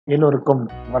எல்லோருக்கும்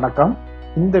வணக்கம்.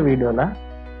 இந்த வீடியோல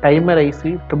timer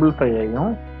IC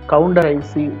 555ஐயும் counter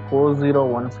IC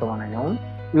 4017ஐயும்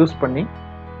use பண்ணி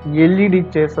எல்இடி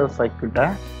சேசர் சர்க்யூட்டை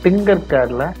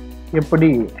டிங்கர்கேட்ல எப்படி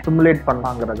சிமுலேட்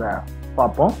பண்ணலாங்கிறத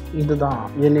பார்ப்போம். இதுதான்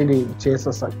எல்இடி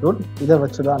சேசர் சர்க்யூட். இதை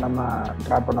வச்சு தான் நம்ம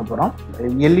ட்ரா பண்ண போகிறோம்.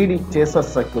 எல்இடி சேசர்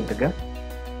சர்க்யூட்டுக்கு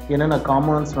என்னென்ன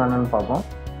காம்போனன்ட்ஸ் வேணும்னு பார்ப்போம்.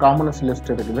 காம்போனன்ட்ஸ்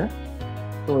லிஸ்ட் இருக்குது.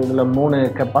 ஸோ இதில் 3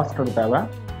 கெப்பாசிட்டர் தேவை.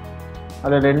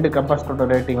 அதில் 2 கெப்பாசிட்டரோட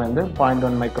ரேட்டிங் வந்து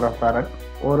 0.1 மைக்ரோஃபாரட்,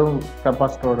 ஒரு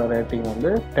கெப்பாசிட்டரோட ரேட்டிங் வந்து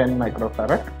 10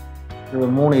 மைக்ரோஃபாரட். இது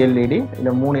 3 எல்இடி.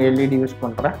 இதில் 3 எல்இடி யூஸ்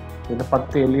பண்ணுறேன். இது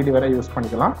 10 எல்இடி வரை யூஸ்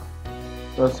பண்ணிக்கலாம்.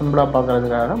 ஸோ சிம்பிளாக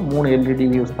பார்க்குறதுக்காக 3 எல்இடி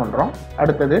யூஸ் பண்ணுறோம்.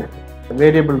 அடுத்தது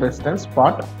variable resistance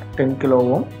part 10 kilo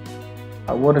ohm,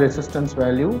 ஒரு ரெசிஸ்டன்ஸ்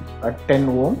வேல்யூ 10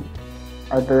 ஓம்.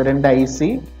 அடுத்தது 2 ஐசி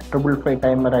 555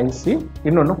 டைமர் ஐசி,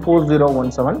 இன்னொன்று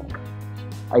 4017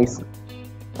 ஐசி.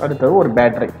 அடுத்தது ஒரு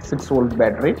பேட்டரி 6 வோல்ட்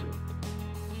பேட்டரி.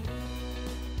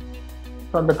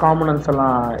 ஸோ அந்த காம்போனன்ட்ஸ்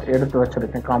எல்லாம் எடுத்து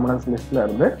வச்சுருக்கேன் காம்போனன்ட்ஸ் லிஸ்ட்டில்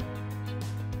இருந்து.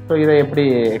 ஸோ இதை எப்படி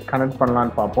கனெக்ட்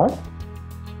பண்ணலான்னு பார்ப்போம்.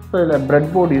 ஸோ இதில்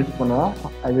பிரெட் போர்டு யூஸ் பண்ணுவோம்.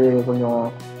 அது கொஞ்சம்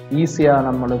ஈஸியாக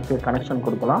நம்மளுக்கு கனெக்ஷன்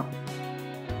கொடுக்கலாம்.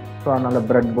 ஸோ அதனால்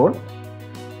பிரெட் போர்டு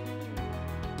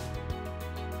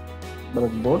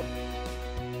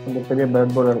கொஞ்சம் பெரிய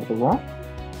பிரெட் போர்டு எடுத்துக்குவோம்.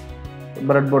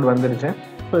 பிரெட் போர்டு வந்துருச்சு.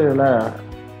 ஸோ இதில்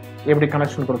எப்படி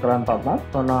கனெக்ஷன் கொடுக்குறான்னு பார்ப்போம்.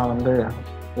 ஸோ நான் வந்து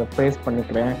இதை ப்ளேஸ்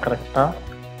பண்ணிக்கிறேன் கரெக்டாக.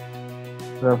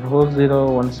 இதை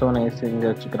 4017 ஐசி இங்கே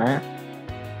வச்சுக்கிறேன்.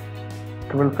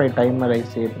 555 டைமர்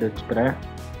ஐசி எப்படி வச்சுக்கிறேன்.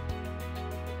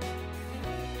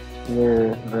 இது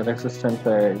இந்த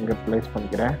ரெசிஸ்டன்ஸை இங்கே ப்ளேஸ்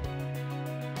பண்ணிக்கிறேன்.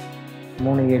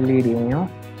 3 எல்இடியையும்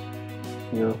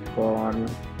 1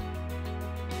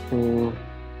 2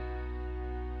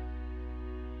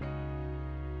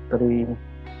 3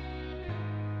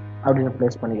 அப்படின்னு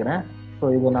ப்ளேஸ் பண்ணிக்கிறேன். ஸோ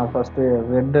இதை நான் ஃபஸ்ட்டு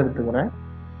ரெட் எடுத்துக்கிறேன்.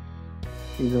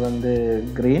 இது வந்து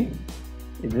க்ரீன்,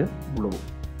 இது ப்ளூ.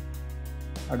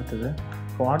 அடுத்தது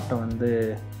பாட்டை வந்து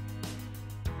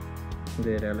இந்த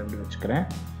ஏரியாவில் இப்படி வச்சுக்கிறேன்.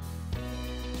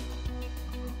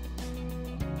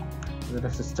 இது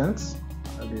ரெசிஸ்டன்ஸ்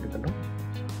அப்படி இருக்கட்டும்.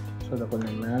 ஸோ இதை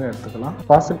கொஞ்சம் மேலே எடுத்துக்கலாம்.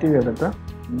 பாசிட்டிவ் எடுத்து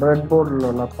பிரெட் போர்டில்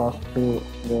உள்ள பாசிட்டிவ்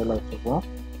இதில் வச்சுக்குவோம்.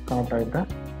 கனெக்ட் ஆகிட்டு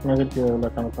நெகட்டிவ்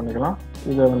இதில் கனெக்ட் பண்ணிக்கலாம்.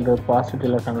 இதை வந்து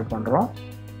பாசிட்டிவில் கனெக்ட் பண்ணுறோம்.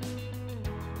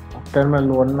 டெர்மினல்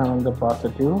 1 வந்து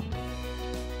பாசிட்டிவ்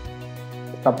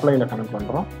சப்ளையில் கனெக்ட்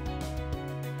பண்ணுறோம்.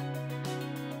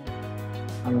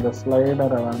 அந்த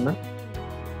ஸ்லைடரை வந்து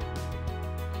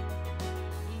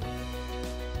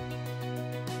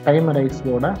டைமர்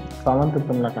ஐசியோட 7th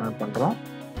பின்னில் கனெக்ட் பண்ணுறோம்.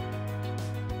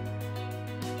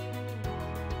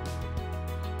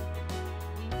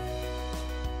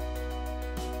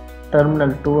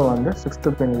 டெர்மினல் 2 வந்து 6th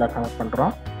பின்னில் கனெக்ட்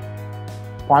பண்ணுறோம்.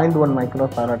 0.1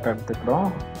 மைக்ரோஃபாரட் எடுத்துக்கிறோம்.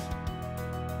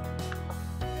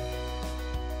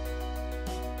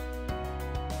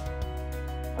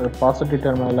 அது பாசிட்டிவ்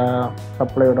டெர்மினலில்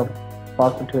சப்ளையோட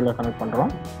பாசிட்டிவில் கனெக்ட்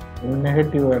பண்ணுறோம்.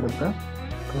 நெகட்டிவ் எடுத்து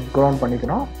கிரவுண்ட்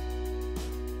பண்ணிக்கிறோம்.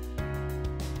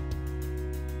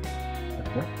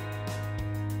 ஓகே,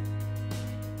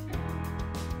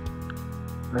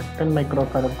 10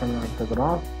 மைக்ரோஃபாரட்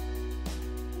எடுத்துக்கிறோம்.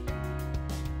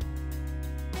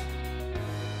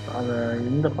 அதை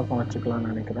இந்த பக்கம் வச்சுக்கலாம்னு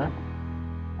நினைக்கிறேன்.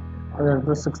 அதை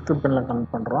எடுத்து 6th பின்னில்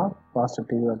கனெக்ட் பண்ணுறோம்.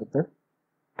 பாசிட்டிவ் எடுத்து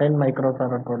 10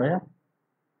 மைக்ரோஃபாரட்டோடைய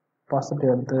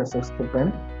பாசிட்டிவ் எடுத்து 6th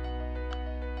பின்.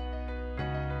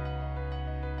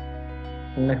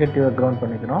 நெகட்டிவை கிரவுண்ட்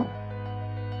பண்ணிக்கிறோம்.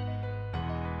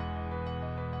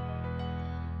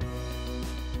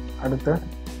 அடுத்து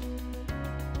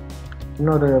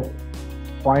இன்னொரு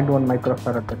 0.1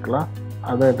 மைக்ரோஃபாரட் இருக்கலாம்,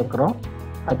 அதை எடுக்கிறோம்.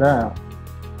 அதை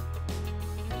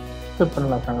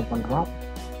பின்னில் கனெக்ட் பண்ணுறோம்.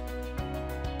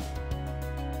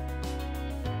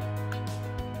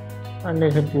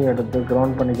 நெகட்டிவ் எடுத்து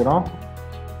கிரவுண்ட் பண்ணிக்கிறோம்.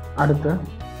 அடுத்து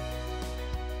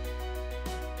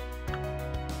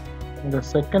இந்த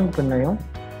 2nd பின்னையும்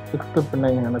 6th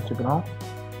பின்னையும் இணைச்சிக்கிறோம்.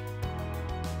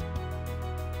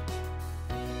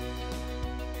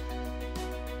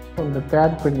 இந்த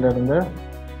 3rd பின்ல இருந்து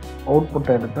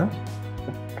அவுட்புட்டை எடுத்து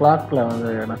கிளாக்கில்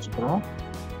வந்து இணைச்சிக்கிறோம்.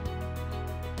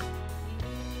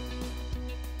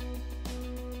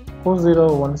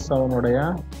 4017 உடைய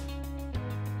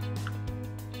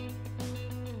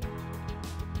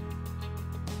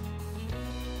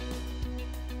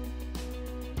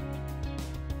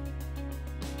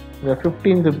இந்த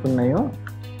 15th பின்னையும்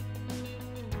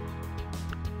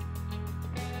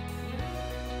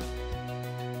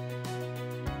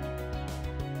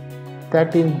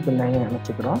 13th பின்னையும்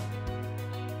இணைச்சிக்கிறோம்.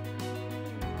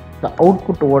 இந்த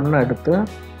அவுட்புட் 1 எடுத்து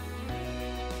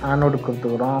ஆனோடு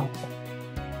கொடுத்துக்கிறோம்.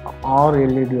 6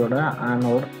 எல்இடியோட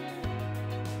ஆனோட்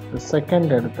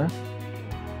செகண்ட் எடுத்து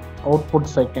அவுட்புட்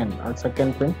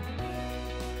செகண்ட் பின்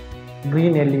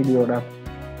க்ரீன் எல்இடியோட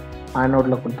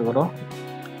ஆனோடில் கொடுத்துக்கிறோம்.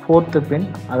 ஃபோர்த்து பின்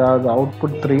அதாவது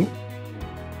அவுட்புட் 3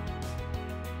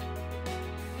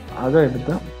 அதை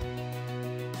எடுத்து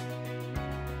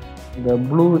இந்த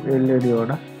ப்ளூ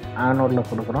எல்இடியோட ஆனோடில்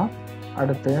கொடுக்குறோம்.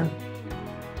 அடுத்து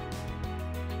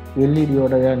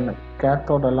எல்இடியோட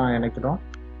கேத்தோடெல்லாம் இணைக்கிறோம்.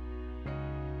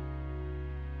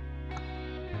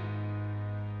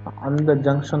 அந்த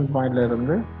ஜங்ஷன் பாயிண்ட்ல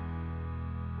இருந்து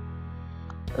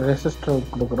ரெசிஸ்டர்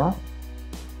கொடுக்குறோம்.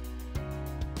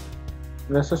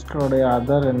 ரெசிஸ்டருடைய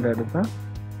அதர் ரெண்டு எடுத்து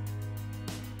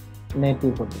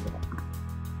நேட்டிவ் கொடுத்துக்கிறோம்.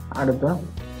 அடுத்து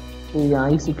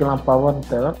ஐசிக்கெல்லாம் பவர்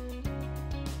தேவை.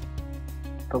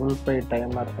 555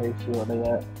 டைமர் ஐசியோடைய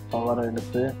பவர்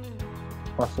எடுத்து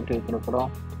பாசிட்டிவ்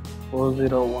கொடுக்குறோம்.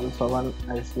 4017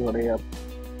 ஐசியோடைய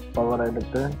பவர்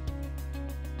எடுத்து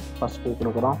பாசிட்டிவ்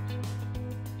கொடுக்குறோம்.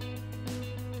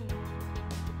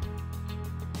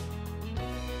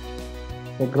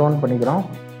 கிரவுண்ட் பண்ணிக்கிறோம்.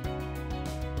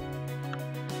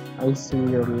 ஐசி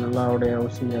எல்லாருடைய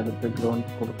ஐசி எடுத்து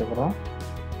கிரவுண்ட் கொடுத்துக்கிறோம்.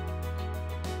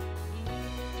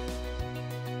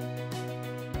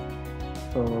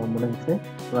 ஸோ முடிஞ்சு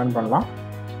ரன் பண்ணலாம்.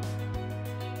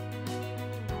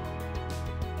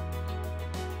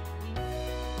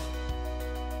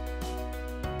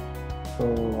 ஸோ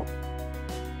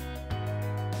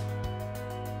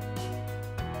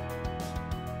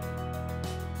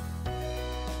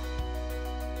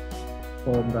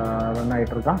இந்த ரன்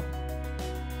ஆகிட்டு இருக்கான்.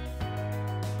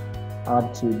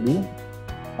 RGB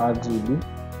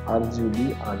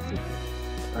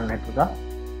ரன் ஆகிட்டு இருக்கா.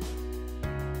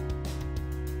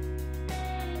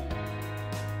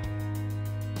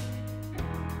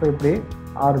 ஸோ இப்படி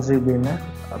RGBன்னு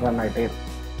ரன் ஆகிட்டே இருக்கு.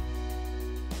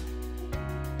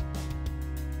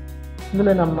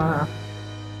 இதில் நம்ம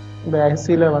இந்த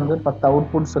ஐசியில் வந்து 10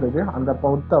 அவுட்புட்ஸ் இருக்குது. அந்த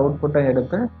 10 அவுட்புட்டை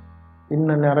எடுத்து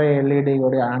இன்னும் நிறைய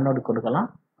எல்இடியோடைய ஆனோடு கொடுக்கலாம்.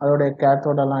 அதோடைய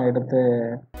கேத்தோடெல்லாம் எடுத்து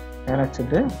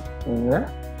இணைச்சிட்டு நீங்கள்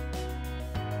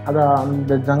அதை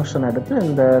அந்த ஜங்ஷன் எடுத்து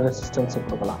இந்த ரெசிஸ்டன்ஸை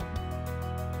கொடுக்கலாம்.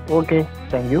 Okay,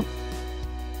 thank you.